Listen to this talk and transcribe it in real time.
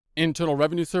Internal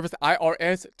Revenue Service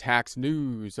IRS tax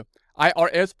news.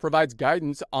 IRS provides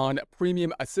guidance on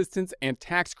premium assistance and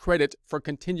tax credit for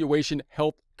continuation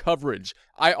health coverage.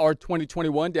 IR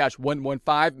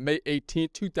 2021-115, May 18,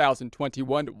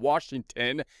 2021,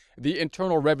 Washington. The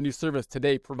Internal Revenue Service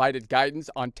today provided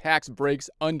guidance on tax breaks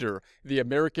under the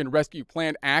American Rescue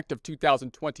Plan Act of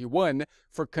 2021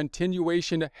 for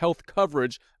continuation health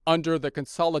coverage under the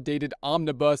Consolidated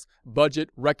Omnibus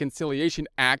Budget Reconciliation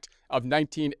Act of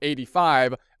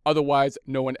 1985, otherwise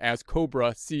known as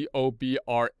COBRA,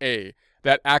 C-O-B-R-A.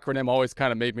 That acronym always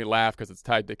kind of made me laugh because it's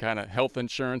tied to kind of health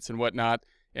insurance and whatnot.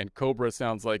 And COBRA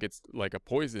sounds like it's like a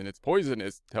poison. It's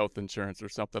poisonous health insurance or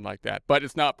something like that. But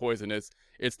it's not poisonous.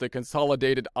 It's the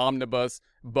Consolidated Omnibus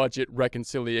Budget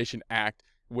Reconciliation Act,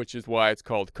 which is why it's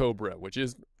called COBRA, which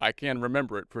is, I can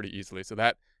remember it pretty easily. So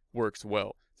that works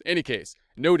well. In any case,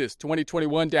 Notice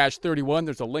 2021-31,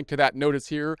 there's a link to that notice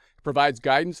here, provides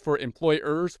guidance for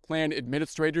employers, plan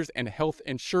administrators, and health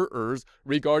insurers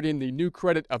regarding the new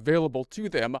credit available to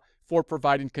them for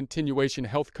providing continuation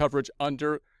health coverage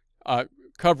under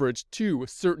coverage to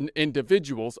certain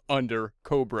individuals under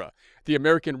COBRA. The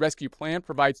American Rescue Plan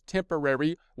provides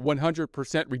temporary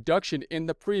 100% reduction in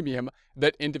the premium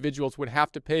that individuals would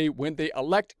have to pay when they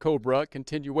elect COBRA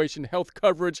continuation health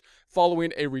coverage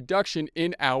following a reduction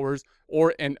in hours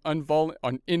or an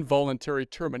involuntary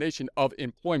termination of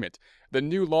employment. The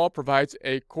new law provides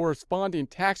a corresponding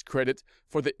tax credit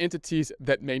for the entities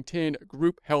that maintain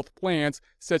group health plans,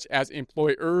 such as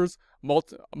employers,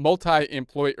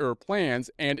 multi-employer plans,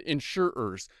 and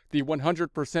insurers. The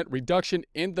 100% reduction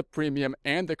in the premium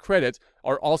and the credit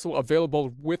are also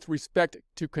available with respect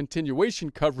to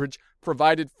continuation coverage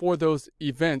provided for those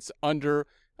events under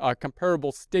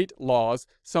comparable state laws,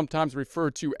 sometimes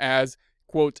referred to as,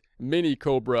 quote, mini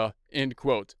COBRA, end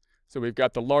quote. So we've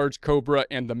got the large COBRA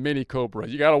and the mini COBRA.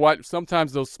 You gotta watch.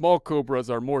 Sometimes those small COBRAs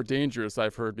are more dangerous,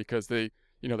 I've heard, because they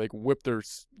whip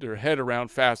their head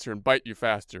around faster and bite you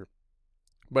faster.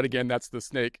 But again, that's the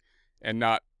snake and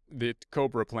not the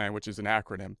COBRA plan, which is an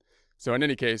acronym. So in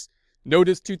any case,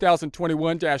 Notice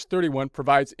 2021-31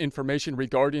 provides information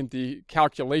regarding the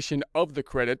calculation of the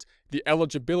credit, the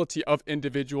eligibility of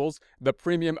individuals, the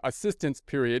premium assistance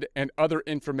period, and other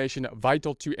information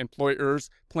vital to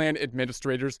employers, plan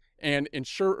administrators, and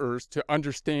insurers to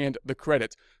understand the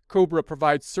credit. COBRA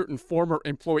provides certain former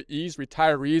employees,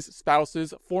 retirees,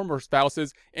 spouses, former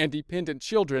spouses, and dependent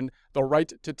children the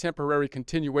right to temporary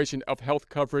continuation of health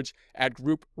coverage at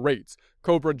group rates.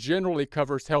 COBRA generally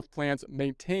covers health plans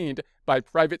maintained by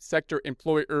private sector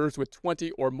employers with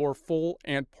 20 or more full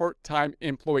and part-time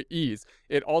employees.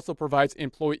 It also provides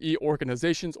employee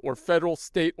organizations or federal,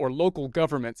 state, or local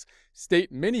governments.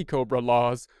 State mini-COBRA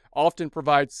laws often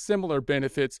provide similar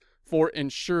benefits for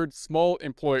insured small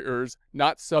employers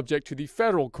not subject to the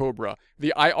federal COBRA.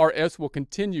 The IRS will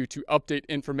continue to update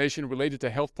information related to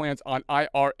health plans on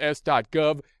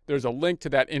irs.gov. There's a link to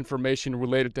that information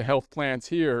related to health plans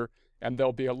here, and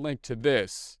there'll be a link to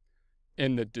this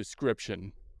in the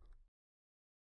description.